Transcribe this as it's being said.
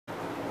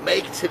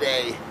Make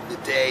today the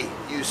day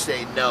you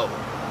say no.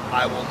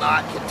 I will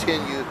not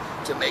continue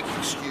to make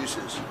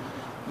excuses.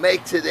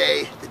 Make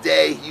today the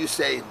day you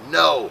say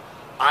no.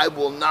 I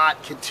will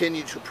not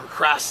continue to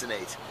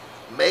procrastinate.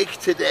 Make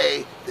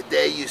today the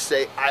day you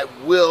say I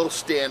will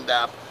stand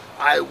up.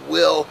 I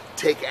will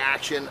take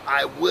action.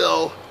 I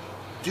will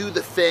do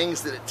the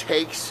things that it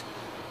takes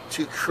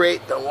to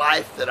create the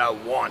life that I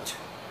want.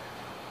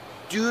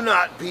 Do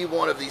not be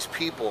one of these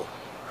people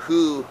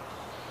who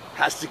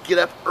has to get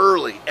up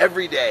early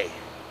every day,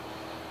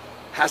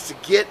 has to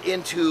get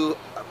into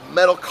a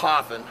metal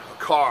coffin, a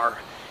car,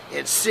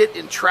 and sit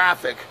in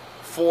traffic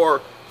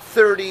for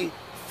 30,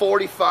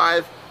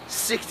 45,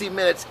 60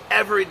 minutes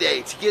every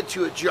day to get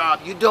to a job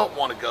you don't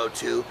want to go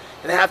to,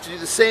 and have to do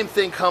the same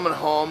thing coming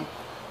home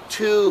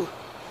to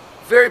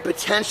very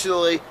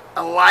potentially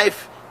a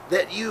life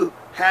that you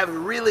have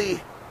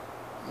really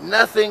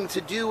nothing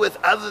to do with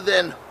other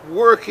than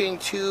working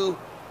to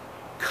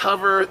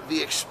cover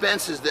the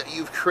expenses that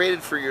you've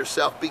created for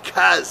yourself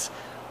because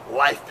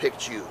life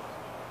picked you.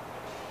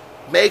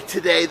 Make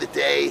today the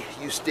day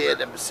you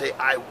stand up and say,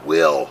 I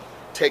will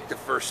take the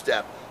first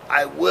step.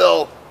 I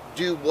will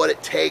do what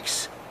it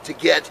takes to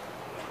get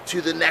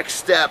to the next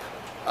step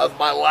of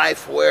my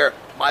life, where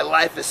my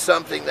life is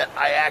something that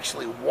I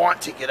actually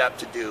want to get up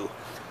to do.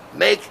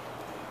 Make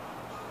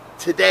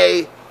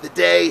today the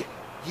day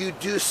you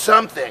do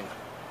something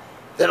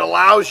that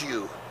allows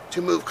you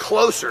to move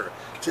closer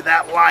to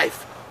that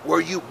life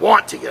where you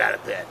want to get out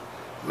of bed.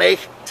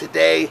 Make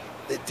today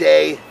the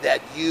day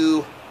that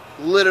you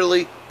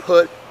literally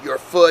put your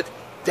foot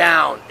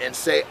down and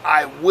say,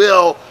 I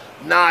will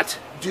not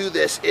do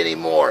this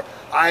anymore.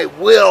 I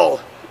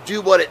will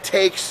do what it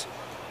takes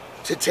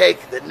to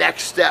take the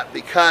next step,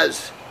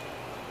 because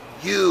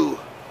you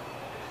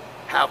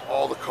have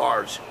all the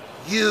cards.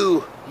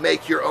 You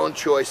make your own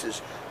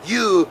choices.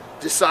 You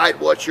decide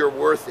what your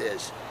worth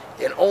is.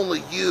 And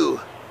only you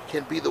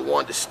can be the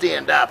one to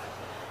stand up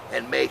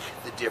and make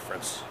the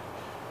difference.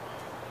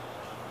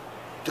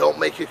 Don't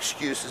make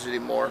excuses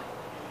anymore.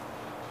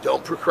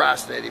 Don't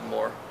procrastinate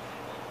anymore.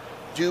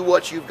 Do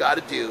what you've got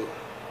to do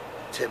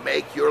to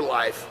make your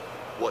life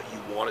what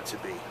you want it to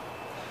be.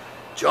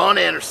 John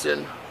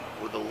Andersen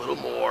with a little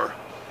more